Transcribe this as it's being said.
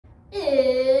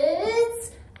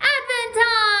It's Advent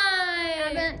time!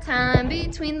 Advent time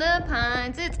between the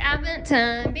pines. It's Advent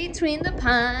time between the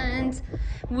pines.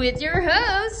 With your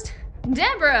host,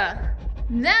 Deborah.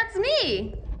 That's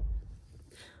me.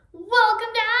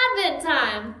 Welcome to Advent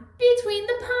time between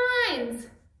the pines.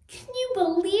 Can you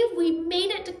believe we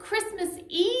made it to Christmas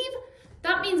Eve?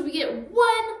 That means we get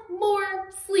one more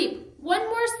sleep,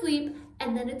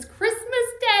 and then it's Christmas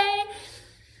Day.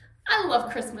 I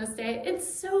love Christmas Day. It's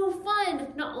so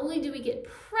fun. Not only do we get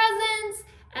presents,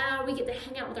 we get to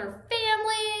hang out with our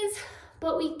families,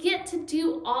 but we get to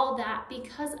do all that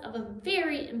because of a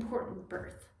very important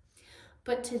birth.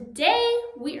 But today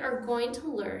we are going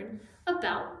to learn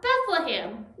about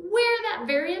Bethlehem, where that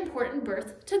very important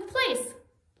birth took place.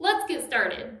 Let's get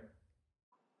started.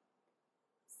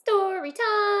 Story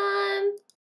time!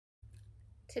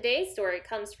 Today's story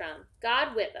comes from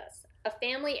God with Us, a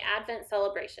family Advent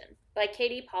celebration by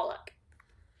Katie Pollock.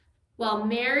 While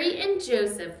Mary and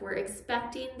Joseph were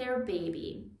expecting their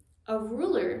baby, a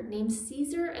ruler named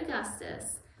Caesar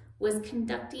Augustus was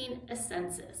conducting a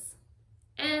census.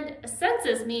 And a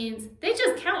census means they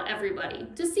just count everybody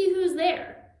to see who's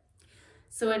there.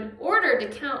 So in order to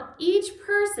count each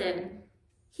person,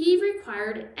 he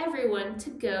required everyone to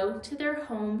go to their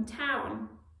hometown.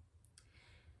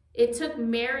 It took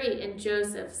Mary and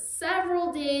Joseph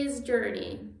several days'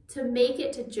 journey to make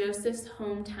it to Joseph's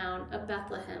hometown of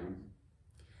Bethlehem.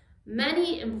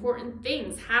 Many important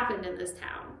things happened in this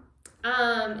town.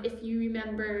 If you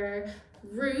remember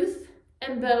Ruth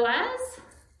and Boaz,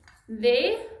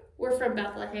 they were from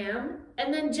Bethlehem.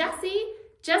 And then Jesse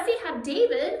had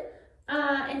David,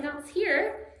 and that's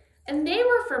here, and they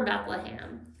were from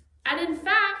Bethlehem. And in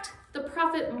fact, the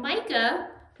prophet Micah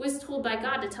was told by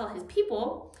God to tell his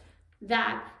people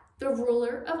that the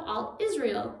ruler of all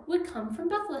Israel would come from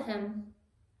Bethlehem.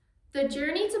 The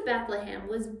journey to Bethlehem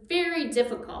was very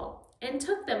difficult and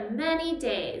took them many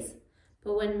days.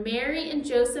 But when Mary and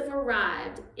Joseph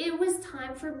arrived, it was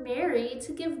time for Mary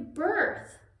to give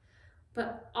birth.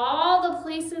 But all the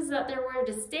places that there were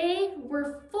to stay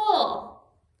were full.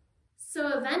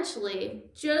 So eventually,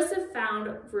 Joseph found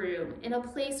room in a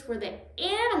place where the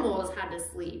animals had to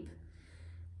sleep.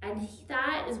 And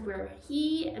that is where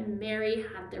he and Mary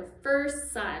had their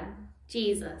first son,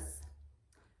 Jesus.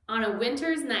 On a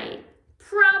winter's night,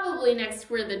 probably next to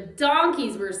where the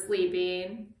donkeys were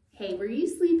sleeping. Hey, were you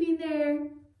sleeping there?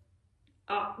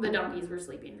 Oh, the donkeys were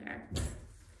sleeping there.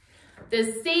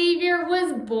 The Savior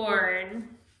was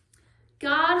born.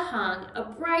 God hung a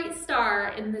bright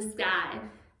star in the sky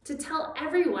to tell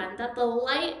everyone that the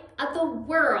light of the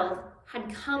world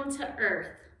had come to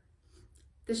earth.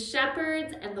 The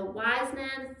shepherds and the wise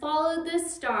men followed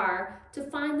this star to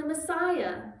find the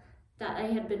Messiah that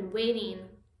they had been waiting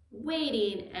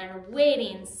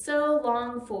so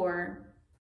long for.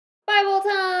 Bible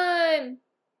time!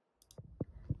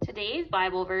 Today's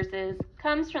Bible verses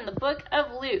comes from the book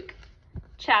of Luke,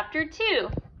 chapter 2,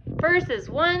 verses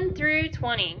 1 through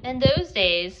 20. In those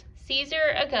days,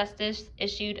 Caesar Augustus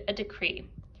issued a decree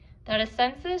that a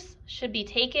census should be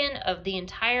taken of the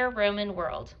entire Roman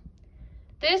world.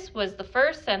 This was the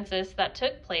first census that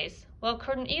took place while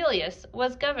Cornelius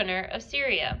was governor of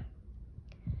Syria.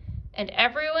 And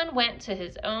everyone went to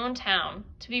his own town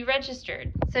to be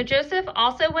registered. So Joseph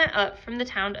also went up from the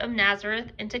town of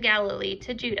Nazareth into Galilee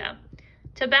to Judah,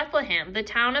 to Bethlehem, the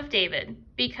town of David,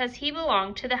 because he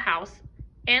belonged to the house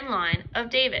and line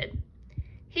of David.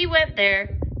 He went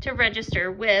there to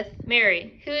register with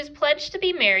Mary, who was pledged to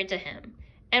be married to him,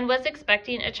 and was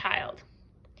expecting a child.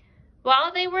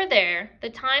 While they were there, the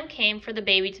time came for the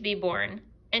baby to be born,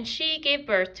 and she gave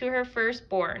birth to her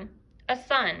firstborn, a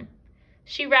son.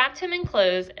 She wrapped him in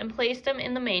clothes and placed him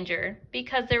in the manger,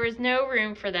 because there was no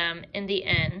room for them in the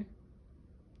inn.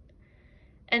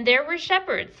 And there were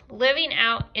shepherds living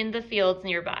out in the fields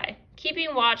nearby,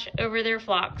 keeping watch over their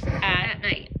flocks at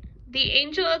night. The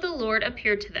angel of the Lord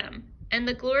appeared to them, and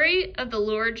the glory of the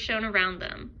Lord shone around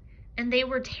them, and they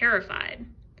were terrified.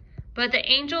 But the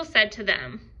angel said to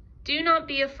them, "Do not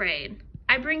be afraid.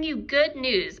 I bring you good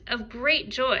news of great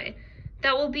joy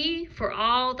that will be for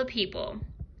all the people.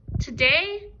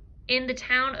 Today, in the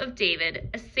town of David,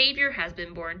 a Savior has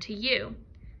been born to you.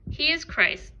 He is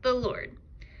Christ the Lord.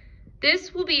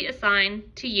 This will be a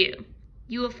sign to you.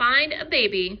 You will find a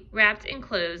baby wrapped in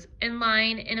clothes and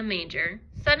lying in a manger."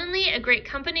 Suddenly, a great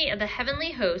company of the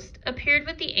heavenly host appeared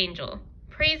with the angel,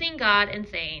 praising God and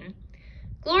saying,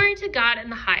 "Glory to God in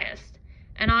the highest,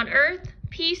 and on earth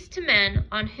peace to men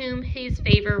on whom his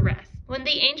favor rests." When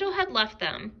the angel had left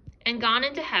them and gone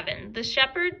into heaven, the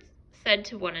shepherds said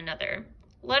to one another,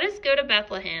 "Let us go to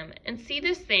Bethlehem and see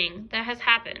this thing that has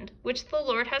happened, which the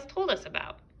Lord has told us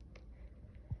about."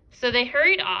 So they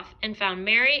hurried off and found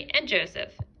Mary and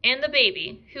Joseph and the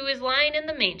baby, who was lying in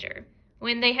the manger.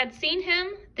 When they had seen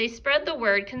him, they spread the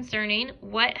word concerning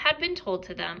what had been told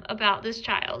to them about this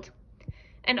child.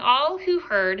 And all who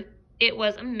heard it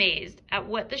was amazed at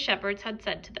what the shepherds had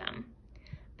said to them.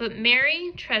 But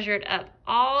Mary treasured up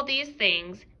all these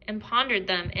things and pondered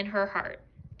them in her heart.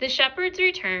 The shepherds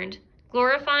returned,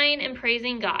 glorifying and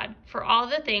praising God for all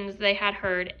the things they had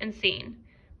heard and seen,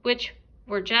 which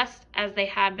were just as they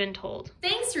had been told.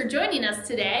 Thanks for joining us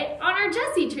today on our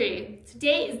Jesse tree.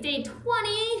 Today is day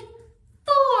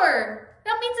 24.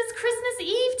 That means it's Christmas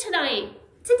Eve tonight.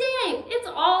 Today, it's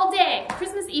all day.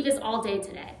 Christmas Eve is all day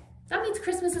today. That means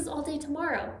Christmas is all day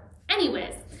tomorrow.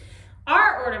 Anyways,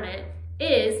 our ornament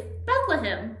is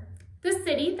Bethlehem, the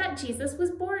city that Jesus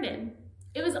was born in.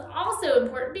 It was also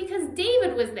important because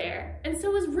David was there, and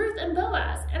so was Ruth and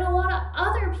Boaz, and a lot of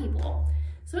other people.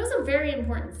 So it was a very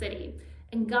important city,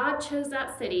 and God chose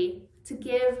that city to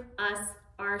give us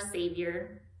our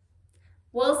Savior.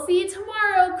 We'll see you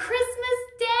tomorrow, Christmas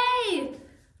Day.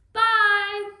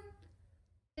 Bye.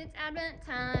 It's Advent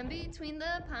time between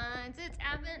the pines. It's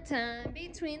Advent time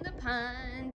between the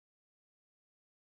pines.